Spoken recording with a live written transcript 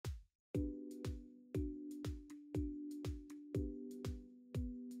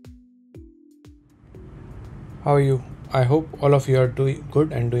How are you? I hope all of you are doing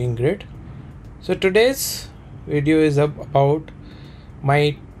good and doing great. So today's video is about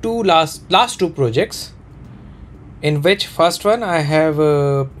my last two projects, in which first one I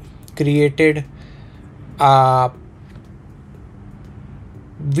have created a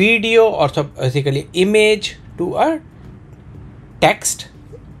video, or basically image to a text.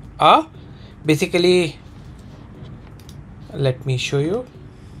 Basically, let me show you.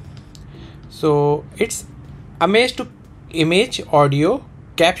 So it's image to image audio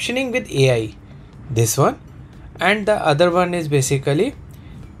captioning with AI, this one, and the other one is basically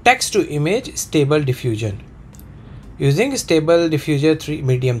text to image stable diffusion using stable diffuser 3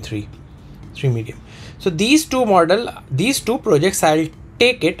 medium. So these two projects, I'll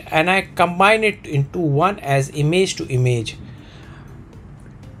take it and I combine it into one as image to image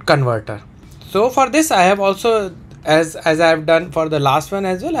converter. So for this I have also, as I have done for the last one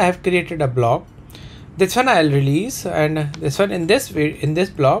as well, I have created a blog. This one I'll release, and this one in this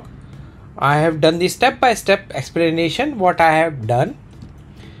blog I have done the step-by-step explanation what I have done.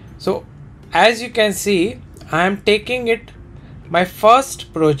 So as you can see, I am taking it my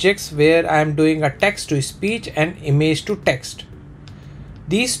first projects where I am doing a text to speech and image to text.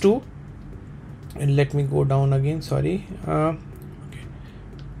 These two, and let me go down again, sorry. Okay.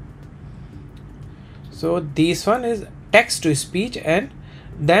 So this one is text to speech, and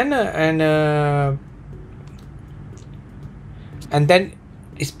then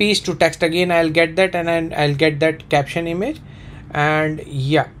speech to text again. I'll get that, and I'll get that caption image, and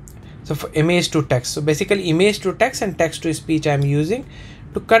yeah. So for image to text, so basically image to text and text to speech I'm using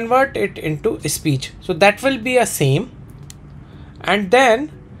to convert it into speech. So that will be a same, and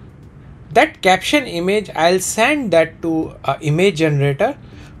then that caption image I'll send that to a image generator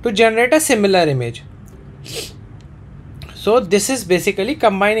to generate a similar image. So this is basically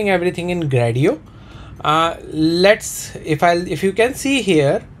combining everything in Gradio. If you can see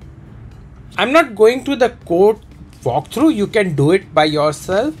here, I'm not going to the code walkthrough. You can do it by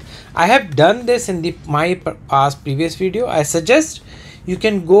yourself. I have done this in my previous video. I suggest you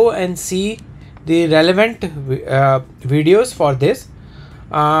can go and see the relevant videos for this.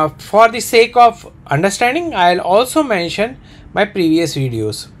 For the sake of understanding, I'll also mention my previous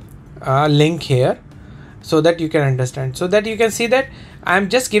videos link here, so that you can understand, so that you can see that I'm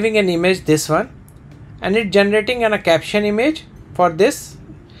just giving an image, this one, and it generating a caption image for this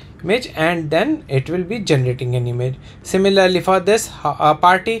image, and then it will be generating an image. Similarly for this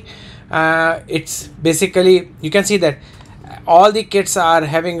party, it's basically, you can see that all the kids are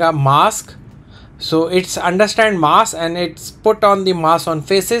having a mask, so it's understand mask and it's put on the mask on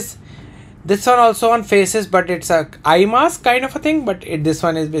faces. This one also on faces, but it's a eye mask kind of a thing, but this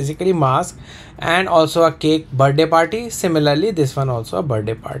one is basically mask, and also a cake birthday party. Similarly this one also a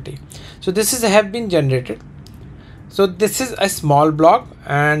birthday party. So this is have been generated. So this is a small blog,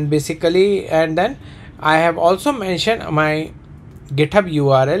 and basically, and then I have also mentioned my GitHub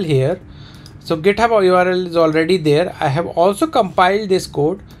URL here. So GitHub URL is already there. I have also compiled this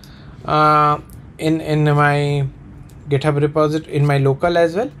code in my GitHub repository in my local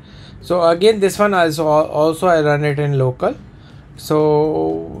as well. So again, this one also I run it in local.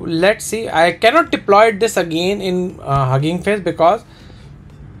 So let's see. I cannot deploy this again in Hugging Face, because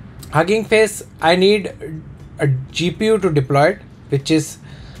Hugging Face I need a GPU to deploy it, which is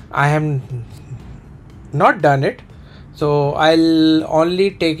I have not done it. So I'll only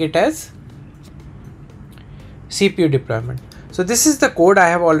take it as CPU deployment. So this is the code I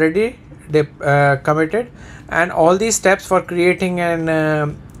have already committed, and all these steps for creating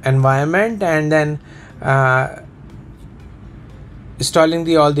an environment, and then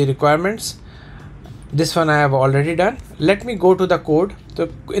installing all the requirements. This one I have already done. Let me go to the code. So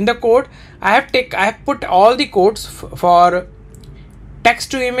in the code I have put all the codes for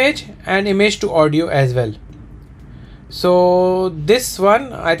text to image and image to audio as well. So this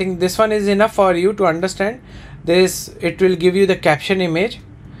one, I think this one is enough for you to understand this. It will give you the caption image,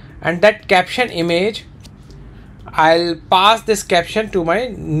 and that caption image I'll pass this caption to my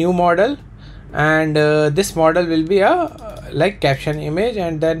new model, and this model will be a like caption image,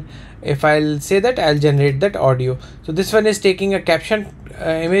 and then if I'll say that, I'll generate that audio. So this one is taking a caption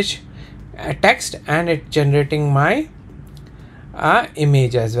image text, and it generating my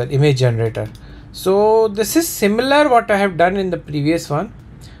image as well, image generator. So this is similar what I have done in the previous one.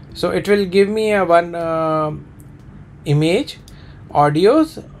 So it will give me a one image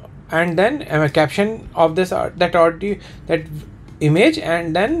audios, and then a caption of this that audio, that image,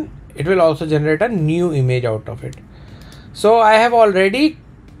 and then it will also generate a new image out of it. So I have already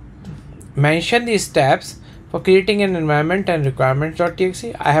mentioned these steps for creating an environment and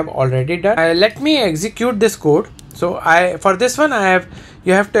requirements.txt I have already done. Let me execute this code. So for this one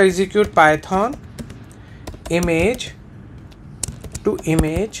you have to execute python image to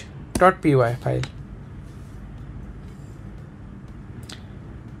image.py file.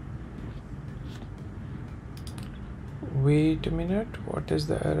 Wait a minute, what is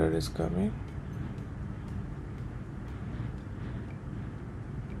the error is coming?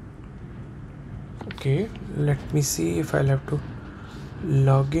 Okay, let me see if I'll have to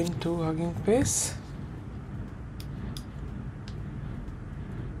log into Hugging Face.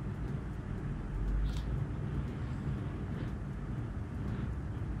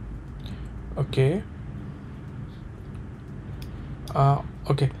 Okay.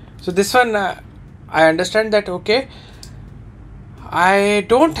 Okay, so this one I understand that. Okay, I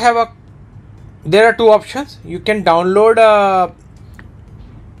don't have there are two options. You can download a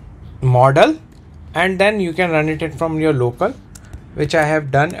model and then you can run it from your local, which I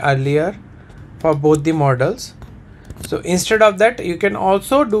have done earlier for both the models. So instead of that, you can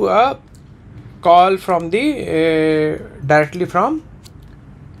also do a call from the directly from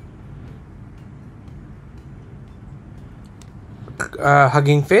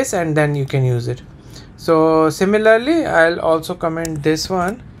Hugging Face, and then you can use it. So similarly, I'll also comment this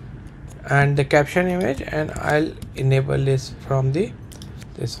one and the caption image, and I'll enable this from this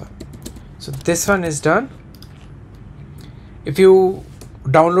one. So this one is done. If you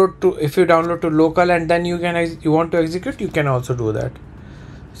download to local and then you want to execute, you can also do that.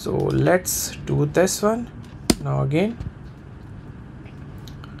 So let's do this one now. Again,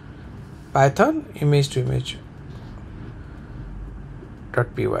 python image to image.py.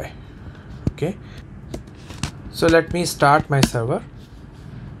 Okay, so let me start my server.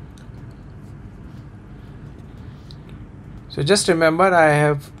 So just remember,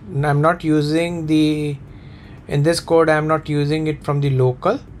 I'm not using in this code I'm not using it from the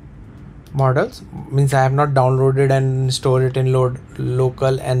local models, means I have not downloaded and stored it in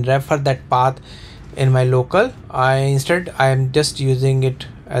local and refer that path in my local. Instead I am just using it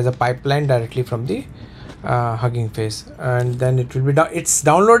as a pipeline directly from the Hugging Face, and then it will be it's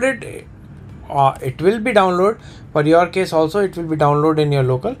downloaded. It will be downloaded for your case also. It will be downloaded in your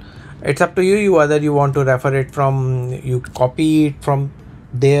local. It's up to you whether you want to refer it from, you copy it from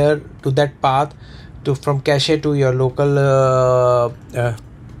there to that path from cache to your local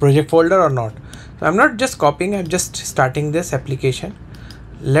project folder or not. So I'm not just copying, I'm just starting this application.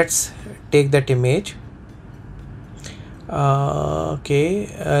 Let's take that image. Let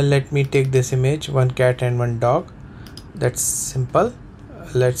me take this image, one cat and one dog. That's simple.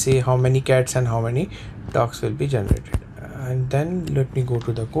 Let's see how many cats and how many dogs will be generated, and then let me go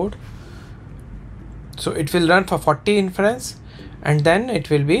to the code. So it will run for 40 inference, and then it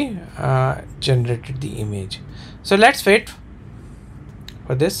will be generated the image. So let's wait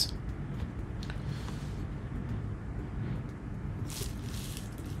for this.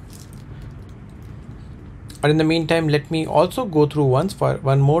 But in the meantime, let me also go through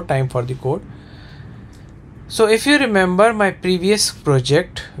one more time for the code. So if you remember my previous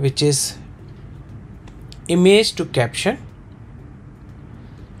project, which is image to caption,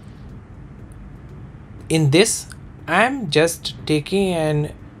 in this I am just taking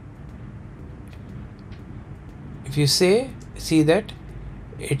an, if you see that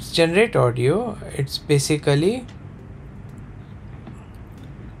it's generate audio, it's basically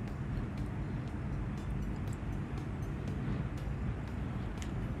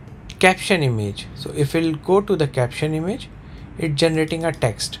caption image. So if we'll go to the caption image, it's generating a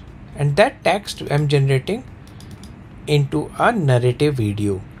text, and that text I'm generating into a narrative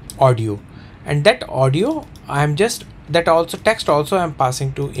audio, and that audio text also I'm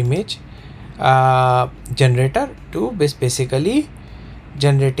passing to image generator to basically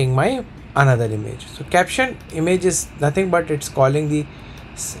generating my another image. So caption image is nothing but it's calling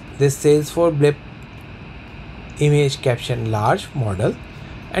this Salesforce blip image caption large model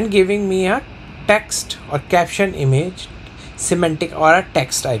and giving me a text or caption image semantic or a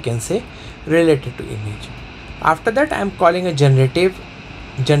text, I can say, related to image. After that, I am calling a generate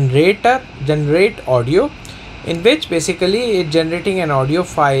audio, in which basically it's generating an audio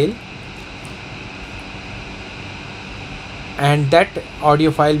file, and that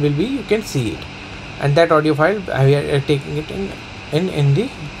audio file will be, you can see it, and that audio file we are taking it in the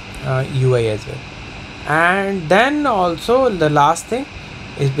UI as well. And then also the last thing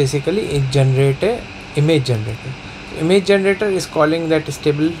is basically it generate a image generator. Image generator is calling that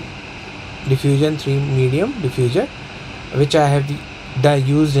stable diffusion 3 medium diffuser, which I have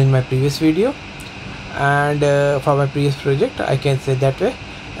used in my previous video, and for my previous project I can say that way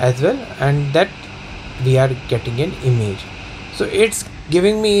as well. And that we are getting an image. So it's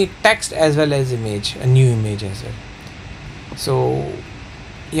giving me text as well as image, a new image as well. So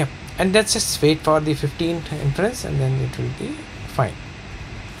yeah, and let's just wait for the 15th inference and then it will be fine.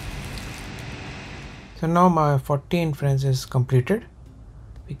 So now my 40 inference is completed.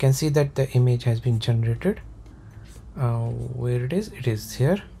 We can see that the image has been generated. Where it is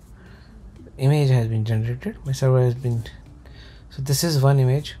here. Image has been generated. My server has been, so this is one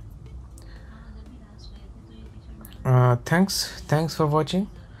image. Thanks for watching.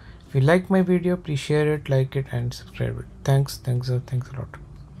 If you like my video, please share it, like it, and subscribe it. Thanks a lot.